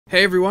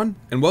Hey everyone,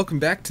 and welcome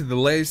back to the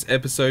latest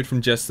episode from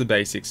Just the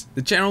Basics,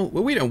 the channel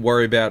where we don't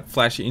worry about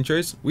flashy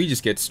intros, we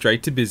just get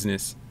straight to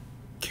business.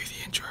 Cue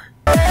the intro.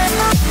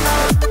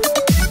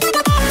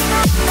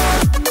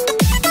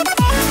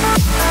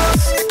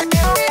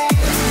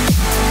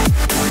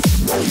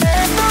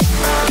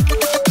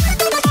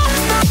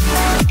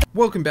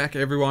 Welcome back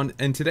everyone,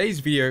 and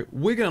today's video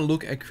we're going to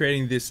look at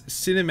creating this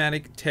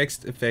cinematic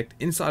text effect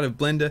inside of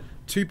Blender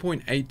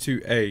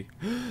 2.82a.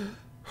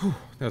 That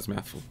was a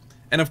mouthful.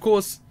 And of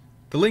course,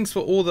 the links for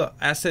all the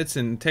assets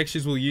and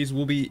textures we'll use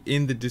will be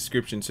in the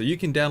description, so you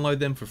can download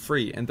them for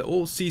free, and they're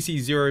all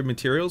CC0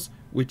 materials,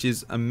 which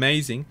is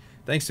amazing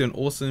thanks to an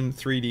awesome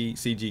 3D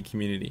CG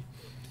community.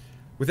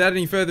 Without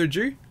any further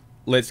ado,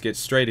 let's get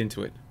straight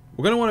into it.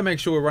 We're going to want to make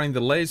sure we're running the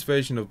latest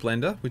version of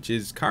Blender, which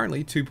is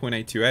currently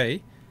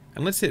 2.82a,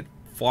 and let's hit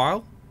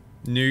File,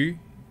 New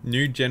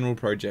General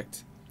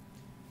Project.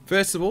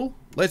 First of all,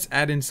 let's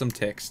add in some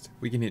text.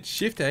 We can hit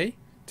Shift A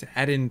to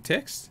add in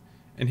text,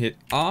 and hit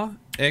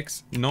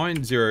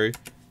RX90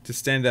 to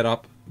stand that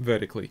up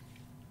vertically.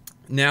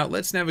 Now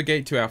let's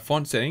navigate to our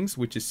font settings,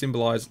 which is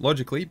symbolized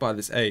logically by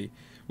this A,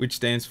 which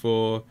stands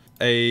for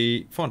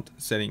a font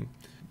setting.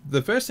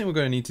 The first thing we're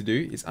going to need to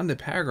do is under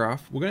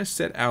paragraph, we're going to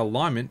set our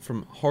alignment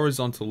from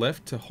horizontal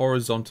left to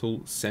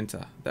horizontal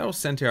center. That will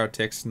center our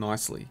text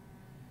nicely.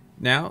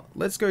 Now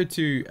let's go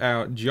to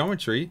our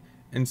geometry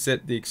and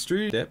set the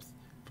extrude depth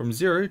from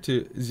 0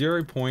 to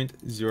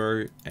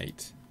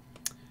 0.08.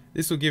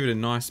 This will give it a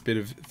nice bit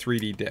of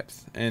 3D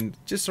depth and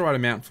just the right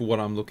amount for what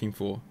I'm looking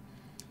for.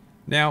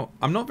 Now,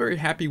 I'm not very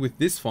happy with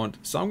this font,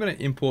 so I'm going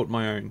to import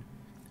my own.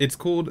 It's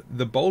called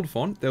the Bold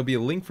font. There'll be a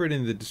link for it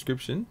in the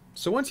description.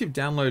 So once you've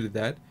downloaded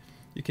that,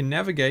 you can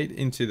navigate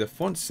into the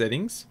font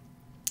settings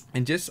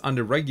and just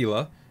under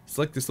regular,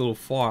 select this little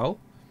file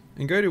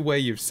and go to where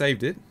you've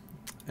saved it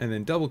and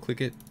then double click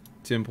it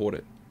to import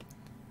it.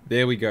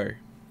 There we go.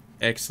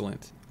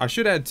 Excellent. I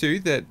should add too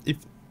that if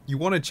you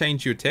want to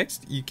change your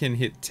text, you can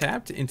hit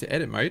tab to enter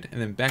edit mode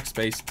and then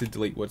backspace to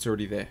delete what's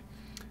already there.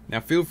 Now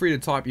feel free to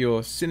type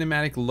your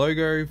cinematic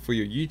logo for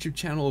your YouTube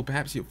channel or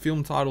perhaps your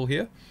film title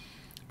here.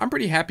 I'm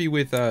pretty happy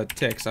with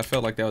text. I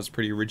felt like that was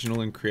pretty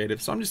original and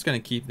creative, so I'm just going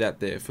to keep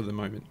that there for the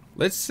moment.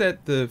 Let's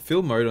set the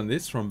fill mode on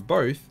this from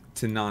both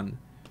to none.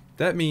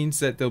 That means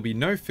that there'll be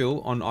no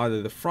fill on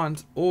either the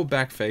front or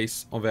back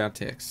face of our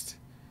text.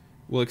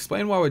 We'll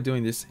explain why we're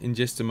doing this in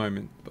just a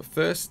moment, but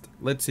first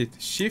let's hit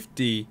Shift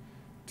D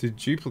to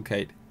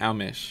duplicate our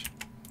mesh.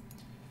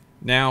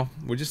 Now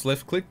we'll just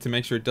left click to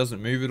make sure it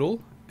doesn't move at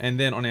all, and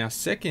then on our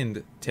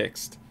second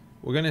text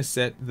we're going to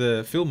set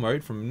the fill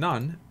mode from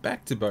none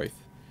back to both.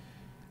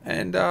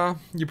 And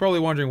you're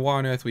probably wondering why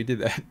on earth we did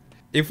that.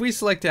 If we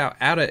select our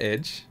outer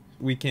edge,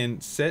 we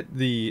can set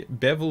the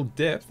bevel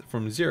depth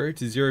from 0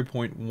 to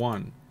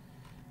 0.1,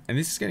 and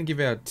this is going to give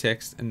our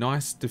text a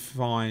nice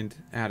defined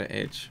outer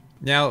edge.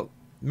 Now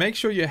make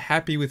sure you're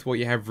happy with what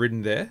you have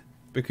written there,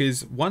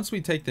 because once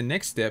we take the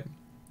next step,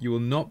 you will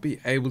not be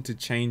able to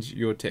change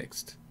your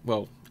text.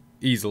 Well,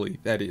 easily,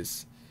 that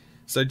is.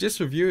 So just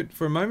review it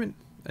for a moment,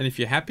 and if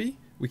you're happy,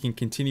 we can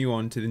continue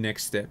on to the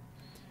next step.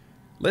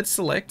 Let's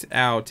select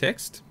our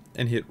text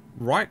and hit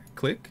right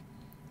click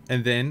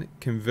and then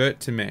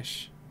convert to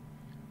mesh.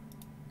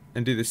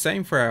 And do the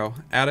same for our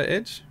outer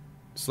edge.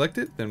 Select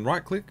it, then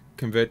right click,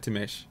 convert to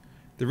mesh.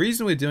 The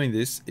reason we're doing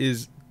this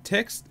is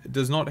text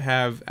does not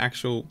have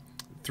actual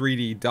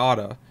 3D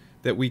data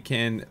that we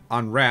can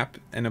unwrap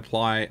and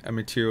apply a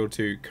material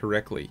to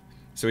correctly.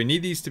 So we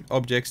need these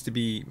objects to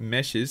be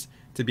meshes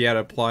to be able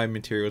to apply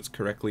materials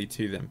correctly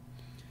to them.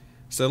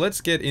 So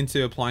let's get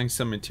into applying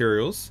some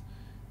materials.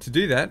 To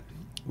do that,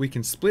 we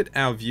can split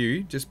our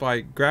view just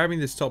by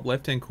grabbing this top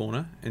left hand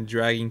corner and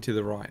dragging to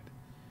the right.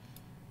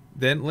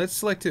 Then let's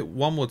select it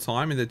one more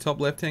time in the top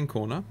left hand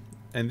corner,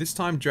 and this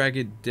time drag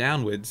it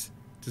downwards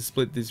to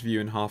split this view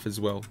in half as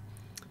well.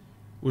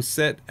 We'll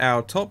set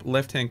our top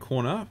left hand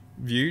corner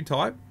view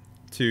type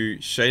to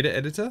shader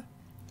editor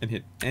and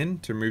hit N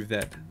to remove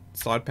that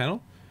side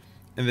panel,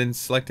 and then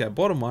select our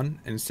bottom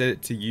one and set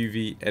it to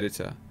UV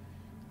editor.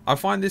 I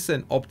find this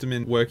an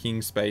optimum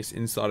working space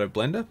inside of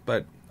Blender,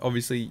 but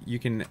obviously you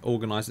can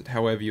organize it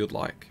however you'd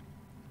like.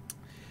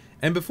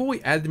 And before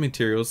we add the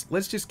materials,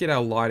 let's just get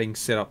our lighting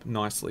set up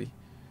nicely.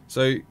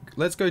 So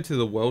let's go to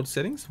the world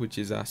settings, which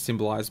is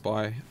symbolized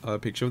by a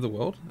picture of the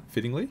world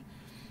fittingly,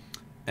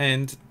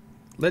 and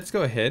let's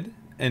go ahead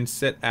and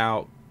set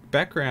our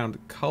background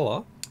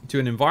color to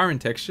an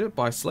environment texture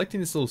by selecting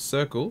this little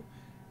circle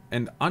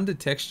and under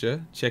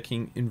texture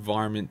checking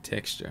environment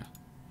texture.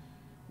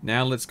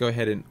 Now let's go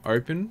ahead and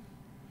open,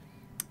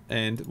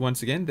 and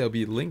once again there'll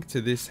be a link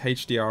to this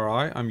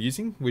HDRI I'm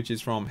using, which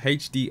is from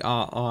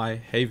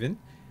HDRI Haven,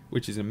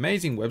 which is an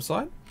amazing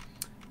website,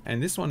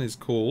 and this one is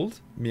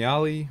called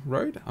Miali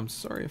Road. I'm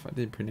sorry if I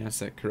didn't pronounce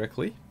that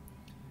correctly.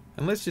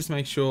 And let's just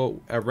make sure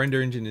our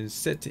render engine is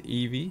set to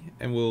eevee,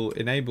 and we'll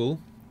enable,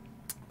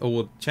 or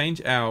we'll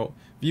change our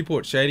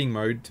viewport shading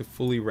mode to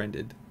fully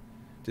rendered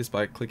just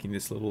by clicking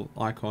this little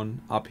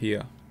icon up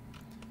here.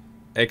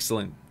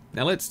 Excellent.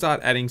 Now let's start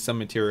adding some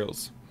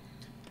materials.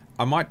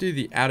 I might do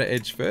the outer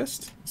edge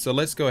first. So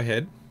let's go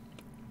ahead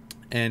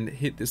and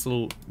hit this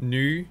little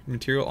new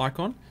material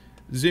icon.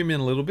 Zoom in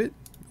a little bit.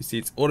 You see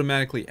it's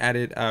automatically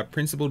added a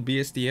principled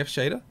BSDF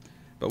shader.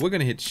 But we're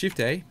going to hit Shift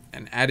A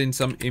and add in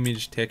some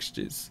image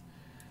textures.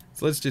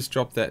 So let's just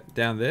drop that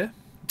down there.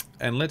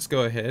 And let's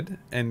go ahead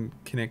and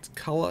connect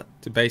color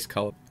to base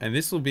color. And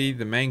this will be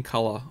the main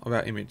color of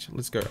our image.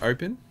 Let's go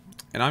open.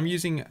 And I'm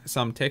using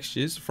some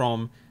textures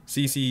from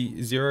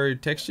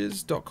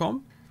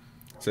cc0textures.com.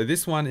 So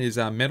this one is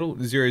metal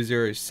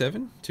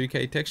 007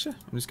 2K texture.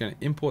 I'm just going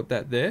to import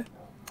that there.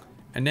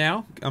 And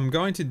now I'm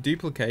going to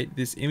duplicate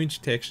this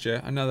image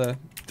texture another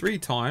 3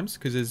 times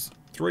because there's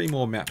 3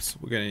 more maps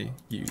we're going to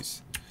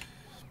use.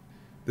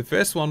 The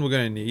first one we're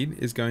going to need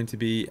is going to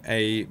be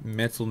a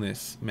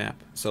metalness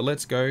map. So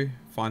let's go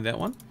find that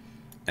one.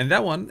 And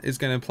that one is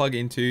going to plug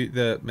into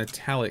the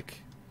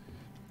metallic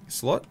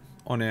slot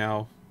on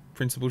our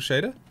principled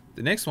shader.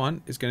 The next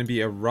one is going to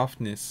be a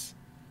roughness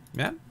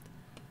map.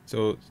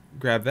 So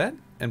grab that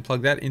and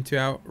plug that into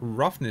our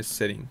roughness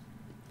setting.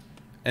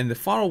 And the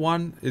final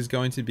one is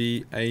going to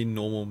be a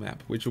normal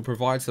map, which will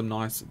provide some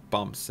nice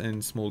bumps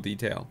and small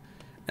detail.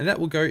 And that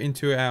will go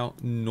into our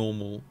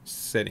normal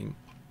setting.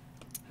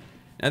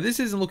 Now this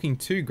isn't looking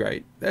too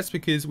great. That's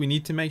because we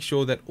need to make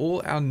sure that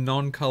all our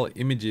non-color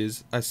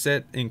images are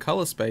set in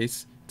color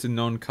space to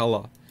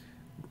non-color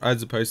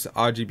as opposed to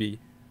RGB.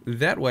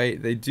 That way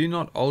they do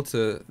not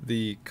alter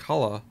the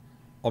color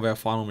of our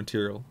final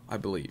material, I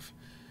believe.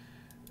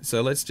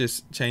 So let's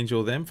just change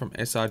all them from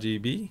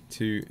sRGB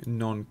to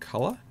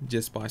non-color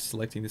just by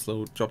selecting this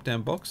little drop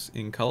down box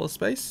in color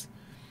space.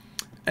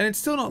 And it's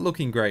still not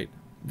looking great.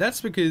 That's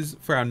because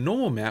for our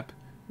normal map,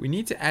 we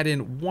need to add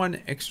in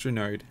 1 extra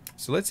node.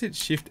 So let's hit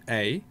Shift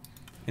A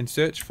and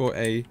search for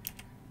a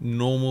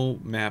normal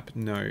map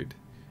node.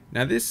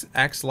 Now this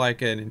acts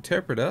like an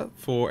interpreter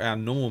for our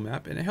normal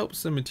map and it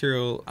helps the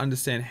material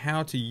understand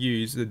how to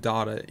use the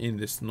data in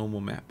this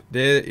normal map.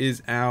 There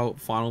is our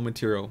final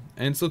material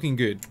and it's looking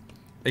good,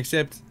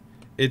 except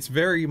it's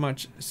very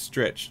much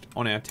stretched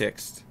on our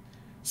text.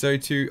 So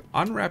to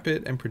unwrap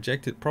it and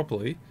project it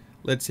properly,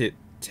 let's hit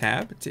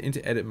Tab to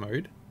enter edit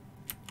mode,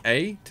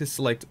 A to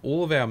select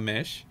all of our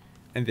mesh,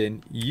 and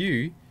then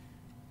U,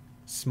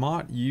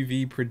 Smart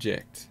UV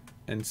project,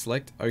 and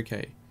select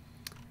OK.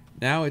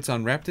 Now it's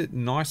unwrapped it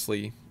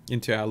nicely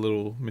into our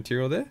little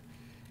material there.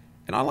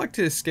 And I like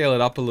to scale it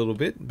up a little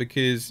bit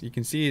because you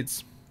can see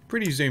it's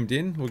pretty zoomed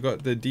in. We've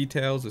got the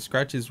details, the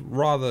scratches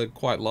rather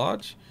quite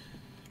large.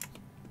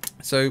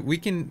 So we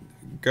can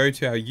go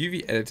to our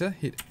UV editor,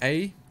 hit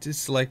A to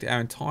select our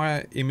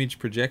entire image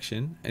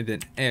projection, and then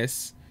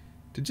S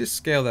to just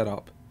scale that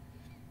up.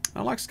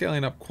 I like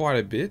scaling up quite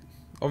a bit.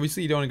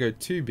 Obviously you don't want to go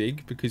too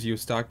big because you'll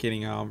start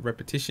getting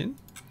repetition,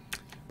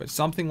 but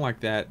something like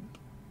that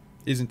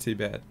isn't too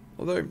bad.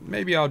 Although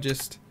maybe I'll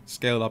just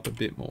scale it up a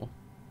bit more.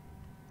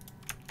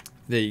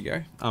 There you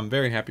go. I'm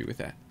very happy with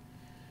that.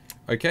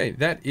 Okay,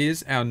 that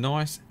is our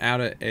nice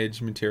outer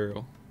edge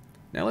material.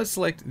 Now let's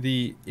select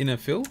the inner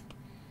fill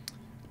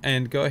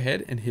and go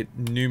ahead and hit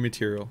new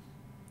material.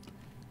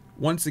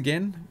 Once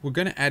again, we're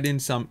going to add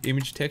in some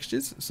image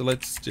textures. So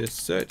let's just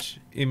search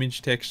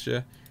image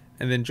texture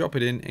and then drop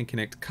it in and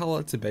connect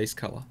color to base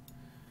color.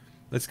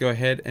 Let's go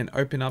ahead and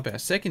open up our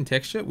second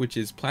texture, which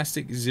is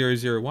plastic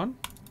 001,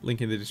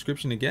 link in the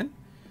description again.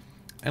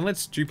 And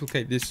let's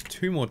duplicate this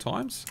 2 more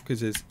times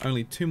because there's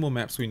only 2 more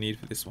maps we need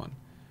for this one.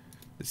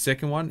 The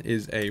second one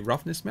is a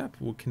roughness map.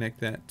 We'll connect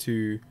that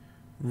to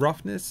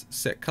roughness,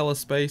 set color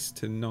space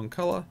to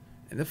non-color.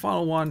 And the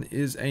final one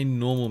is a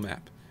normal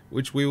map,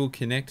 which we will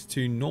connect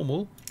to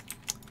normal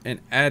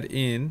and add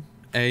in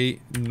a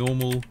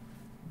normal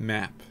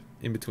map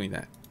in between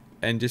that.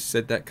 And just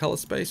set that color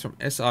space from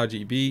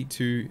sRGB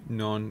to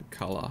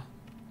non-color.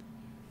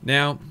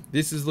 Now,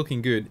 this is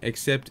looking good,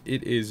 except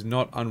it is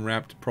not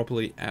unwrapped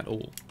properly at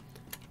all.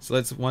 So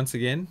let's once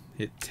again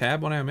hit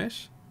Tab on our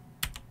mesh,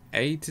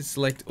 A to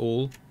select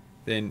all,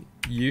 then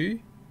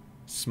U,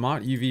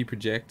 Smart UV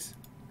project,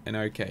 and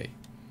OK.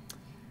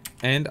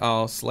 And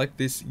I'll select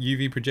this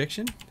UV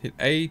projection, hit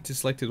A to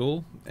select it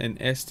all, and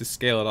S to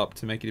scale it up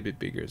to make it a bit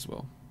bigger as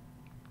well.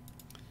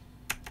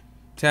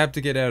 Tab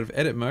to get out of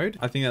edit mode.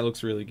 I think that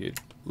looks really good.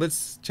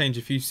 Let's change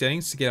a few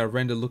settings to get our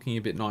render looking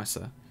a bit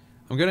nicer.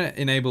 I'm going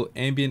to enable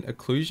ambient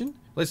occlusion.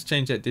 Let's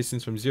change that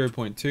distance from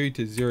 0.2 to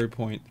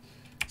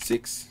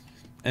 0.6.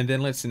 And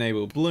then let's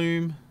enable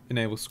bloom,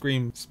 enable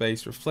screen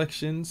space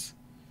reflections,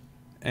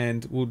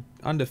 and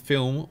under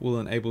film, we'll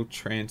enable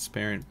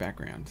transparent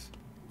background.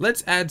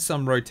 Let's add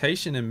some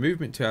rotation and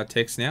movement to our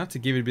text now to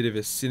give it a bit of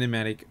a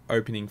cinematic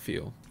opening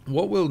feel.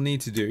 What we'll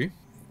need to do,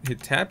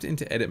 hit Tab to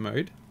enter edit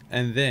mode,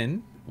 and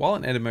then while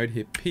in edit mode,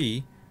 hit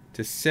P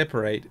to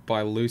separate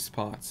by loose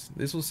parts.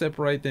 This will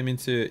separate them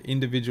into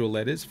individual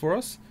letters for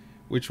us,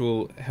 which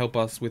will help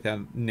us with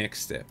our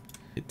next step.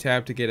 Hit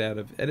Tab to get out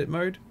of edit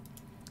mode,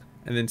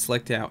 and then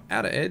select our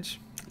outer edge,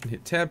 and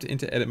hit Tab to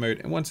enter edit mode,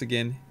 and once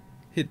again,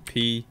 hit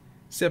P,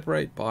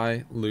 separate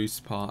by loose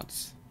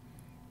parts.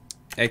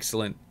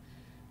 Excellent.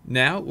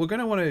 Now, we're going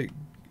to want to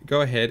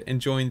go ahead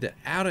and join the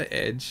outer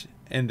edge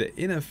and the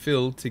inner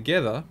fill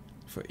together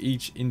for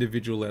each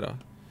individual letter.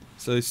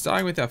 So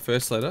starting with our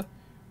first letter,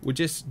 we'll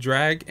just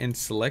drag and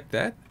select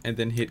that and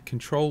then hit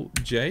Control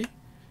J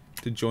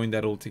to join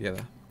that all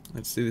together.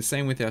 Let's do the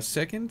same with our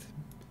second.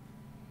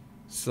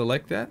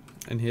 Select that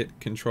and hit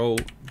Control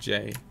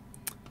J.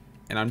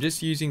 And I'm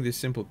just using this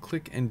simple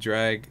click and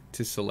drag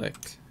to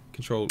select.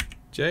 Control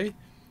J.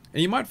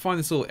 And you might find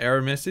this little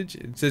error message.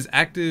 It says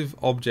active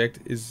object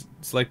is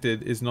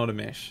selected is not a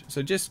mesh.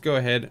 So just go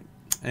ahead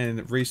and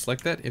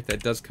reselect that. If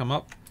that does come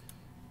up,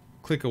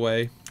 click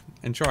away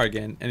and try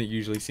again, and it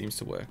usually seems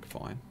to work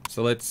fine.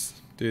 So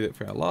let's do that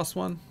for our last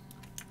one.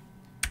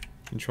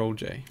 Control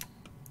J.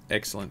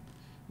 Excellent.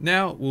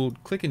 Now we'll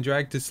click and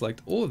drag to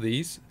select all of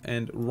these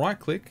and right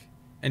click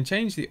and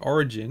change the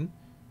origin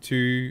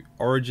to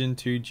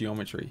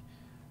geometry.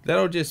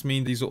 That'll just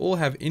mean these will all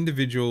have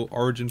individual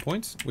origin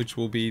points, which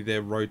will be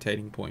their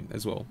rotating point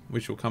as well,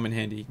 which will come in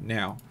handy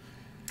now.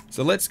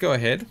 So let's go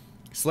ahead,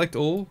 select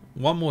all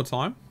one more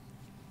time,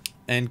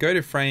 and go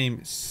to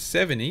frame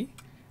 70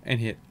 and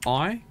hit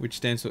I, which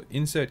stands for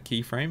Insert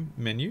Keyframe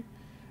menu,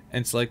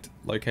 and select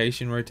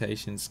Location,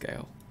 Rotation,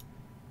 Scale.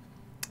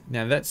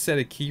 Now that's set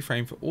a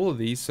keyframe for all of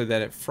these so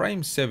that at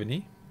frame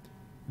 70,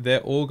 they're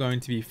all going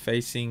to be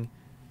facing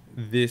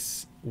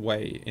this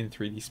way in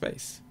 3D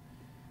space.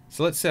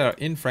 So let's set our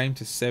in frame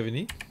to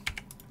 70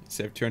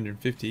 instead of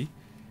 250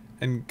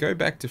 and go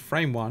back to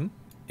frame 1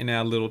 in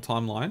our little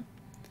timeline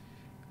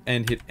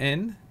and hit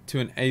N to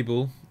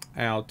enable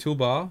our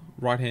toolbar,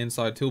 right hand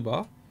side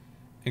toolbar,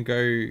 and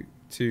go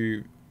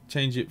to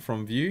change it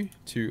from view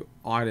to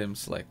item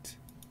select.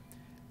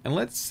 And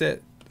let's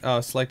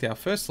select our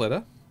first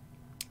letter,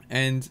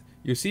 and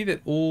you'll see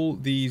that all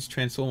these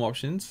transform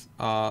options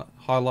are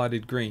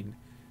highlighted green.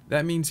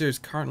 That means there's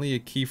currently a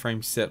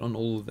keyframe set on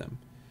all of them.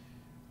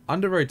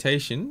 Under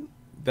rotation,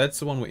 that's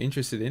the one we're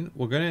interested in.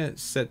 We're going to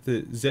set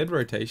the Z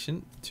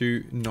rotation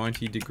to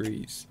 90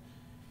 degrees.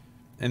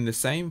 And the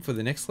same for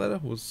the next letter.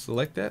 We'll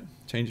select that,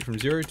 change it from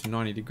 0 to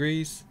 90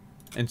 degrees,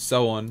 and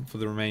so on for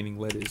the remaining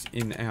letters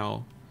in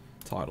our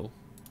title.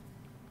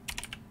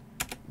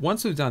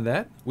 Once we've done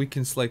that, we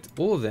can select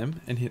all of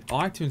them and hit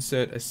I to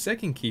insert a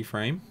second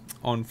keyframe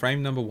on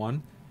frame number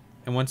 1.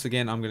 And once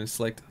again, I'm going to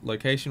select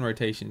Location,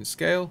 Rotation,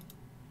 Scale.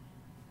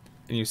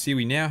 And you'll see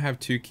we now have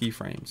 2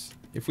 keyframes.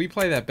 If we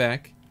play that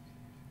back,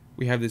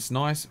 we have this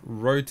nice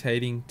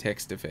rotating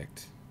text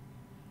effect,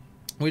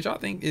 which I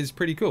think is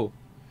pretty cool.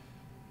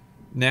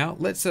 Now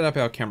let's set up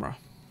our camera.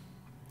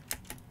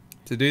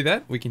 To do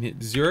that, we can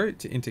hit 0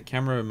 to enter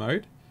camera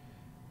mode.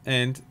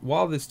 And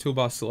while this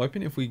toolbar is still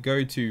open, if we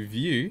go to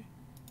view,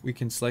 we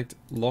can select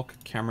lock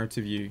camera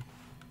to view.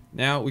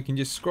 Now we can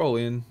just scroll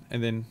in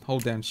and then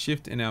hold down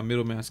shift and our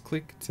middle mouse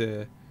click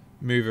to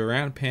move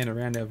around, pan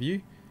around our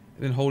view.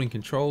 And then holding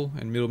control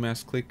and middle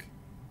mouse click,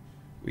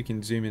 we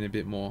can zoom in a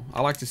bit more.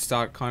 I like to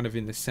start kind of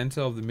in the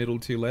center of the middle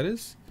 2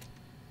 letters.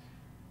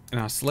 And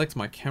I'll select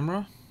my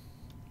camera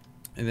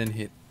and then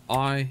hit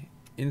I,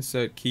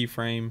 insert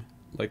keyframe,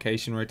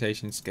 location,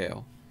 rotation,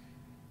 scale.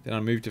 Then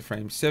I'll move to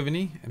frame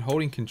 70 and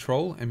holding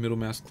control and middle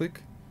mouse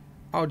click,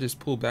 I'll just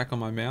pull back on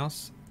my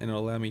mouse and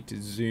it'll allow me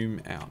to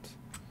zoom out.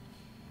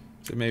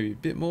 So maybe a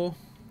bit more.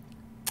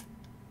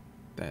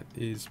 That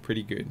is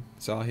pretty good.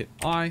 So I'll hit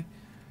I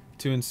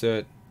to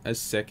insert a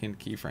second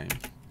keyframe.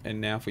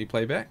 And now if we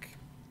play back,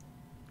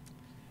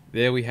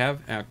 there we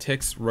have our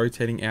text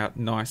rotating out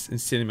nice and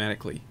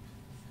cinematically.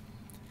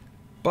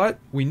 But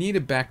we need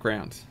a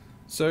background.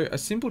 So a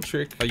simple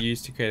trick I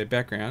use to create a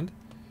background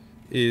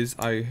is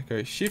I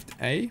go Shift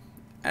A,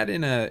 add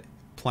in a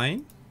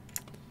plane,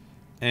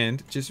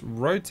 and just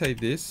rotate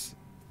this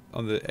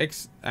on the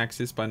X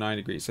axis by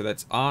 90 degrees. So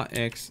that's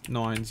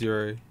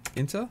RX90,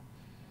 enter.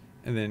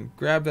 And then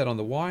grab that on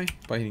the Y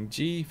by hitting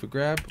G for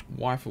grab,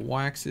 Y for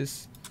Y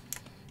axis.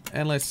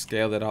 And let's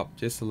scale that up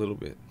just a little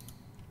bit.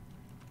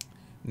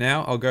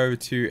 Now I'll go over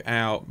to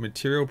our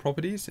material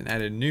properties and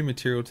add a new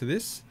material to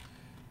this.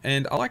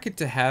 And I like it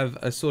to have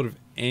a sort of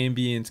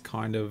ambient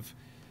kind of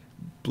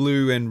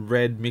blue and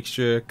red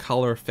mixture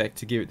color effect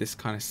to give it this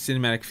kind of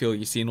cinematic feel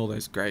you see in all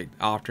those great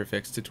After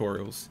Effects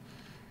tutorials.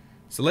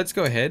 So let's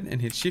go ahead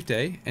and hit Shift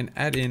A and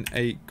add in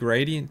a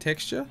gradient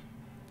texture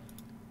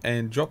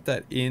and drop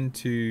that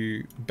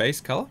into base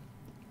color.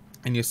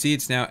 And you'll see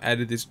it's now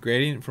added this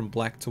gradient from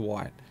black to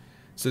white.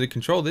 So to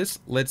control this,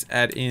 let's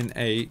add in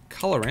a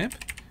color ramp,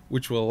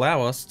 which will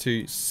allow us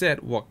to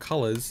set what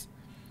colors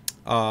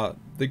are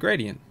the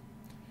gradient.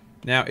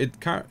 Now it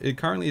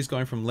currently is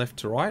going from left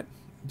to right.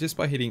 Just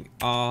by hitting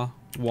R,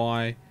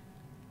 Y,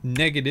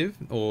 negative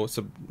or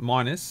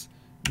minus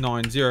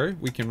 90,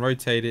 we can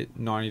rotate it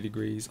 90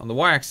 degrees on the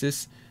Y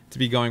axis to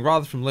be going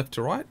rather from left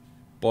to right,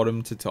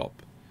 bottom to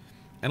top.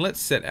 And let's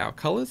set our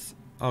colors.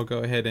 I'll go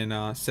ahead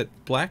and set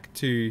black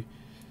to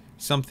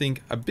something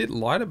a bit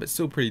lighter but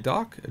still pretty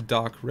dark, a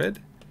dark red.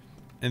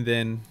 And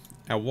then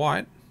our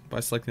white, by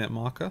selecting that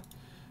marker,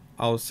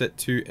 I'll set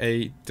to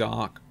a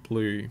dark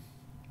blue.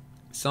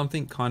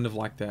 Something kind of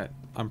like that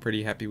I'm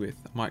pretty happy with.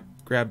 I might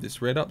grab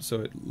this red up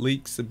so it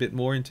leaks a bit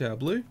more into our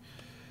blue.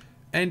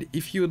 And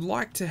if you would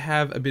like to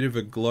have a bit of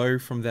a glow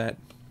from that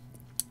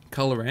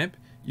color ramp,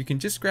 you can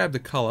just grab the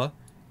color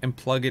and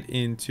plug it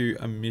into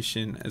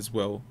emission as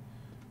well,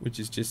 which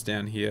is just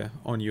down here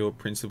on your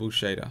principal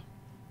shader.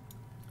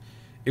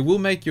 It will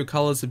make your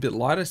colors a bit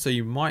lighter, so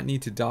you might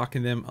need to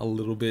darken them a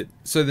little bit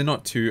so they're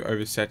not too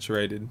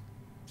oversaturated.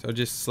 So I'll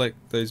just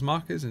select those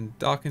markers and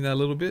darken that a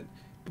little bit.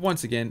 But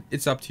once again,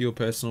 it's up to your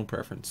personal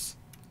preference.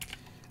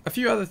 A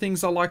few other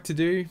things I like to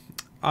do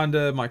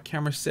under my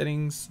camera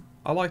settings.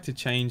 I like to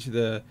change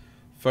the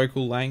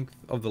focal length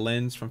of the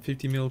lens from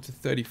 50mm to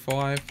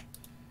 35.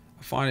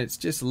 I find it's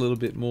just a little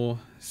bit more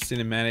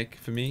cinematic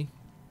for me.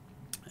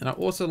 And I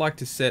also like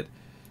to set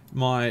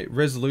my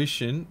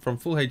resolution from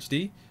Full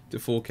HD to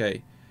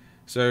 4K.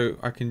 So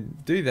I can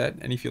do that,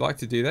 and if you like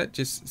to do that,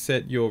 just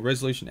set your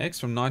resolution X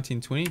from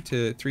 1920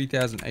 to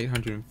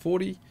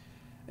 3840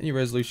 and your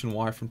resolution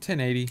Y from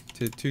 1080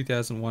 to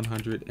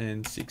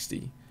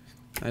 2160.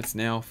 That's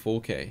now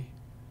 4K.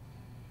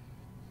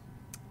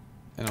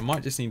 And I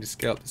might just need to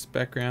scale up this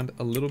background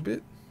a little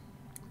bit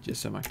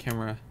just so my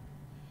camera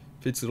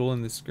fits it all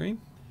in the screen.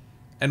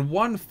 And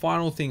one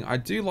final thing I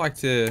do like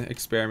to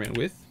experiment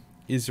with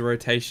is the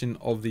rotation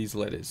of these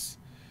letters.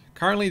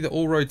 Currently they're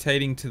all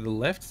rotating to the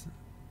left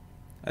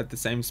at the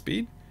same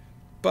speed,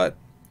 but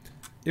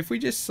if we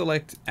just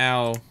select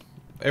our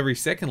every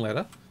second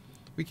letter,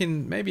 we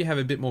can maybe have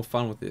a bit more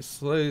fun with this.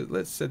 So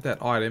let's set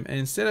that item, and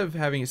instead of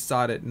having it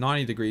start at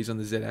 90 degrees on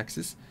the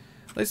Z-axis,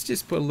 let's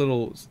just put a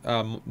little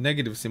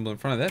negative symbol in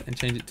front of that and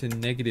change it to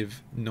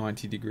negative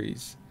 90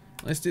 degrees.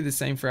 Let's do the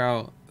same for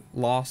our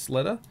last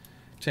letter,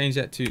 change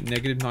that to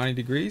negative 90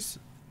 degrees,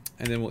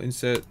 and then we'll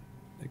insert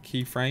a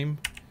keyframe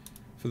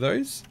for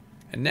those.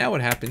 And now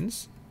what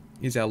happens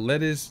is our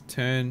letters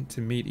turn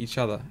to meet each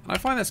other. I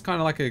find that's kind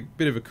of like a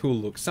bit of a cool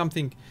look,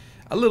 something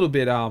a little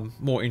bit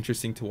more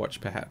interesting to watch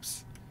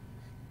perhaps.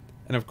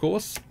 And of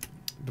course,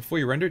 before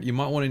you render it, you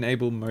might want to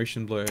enable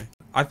motion blur.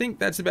 I think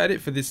that's about it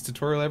for this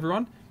tutorial,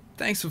 everyone.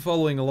 Thanks for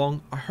following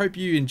along. I hope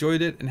you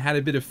enjoyed it and had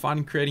a bit of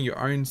fun creating your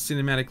own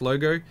cinematic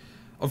logo.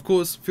 Of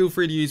course, feel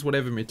free to use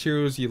whatever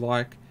materials you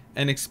like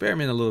and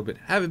experiment a little bit.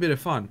 Have a bit of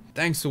fun.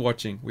 Thanks for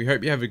watching. We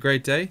hope you have a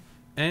great day,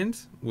 and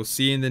we'll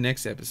see you in the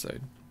next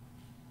episode.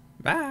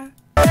 Bye.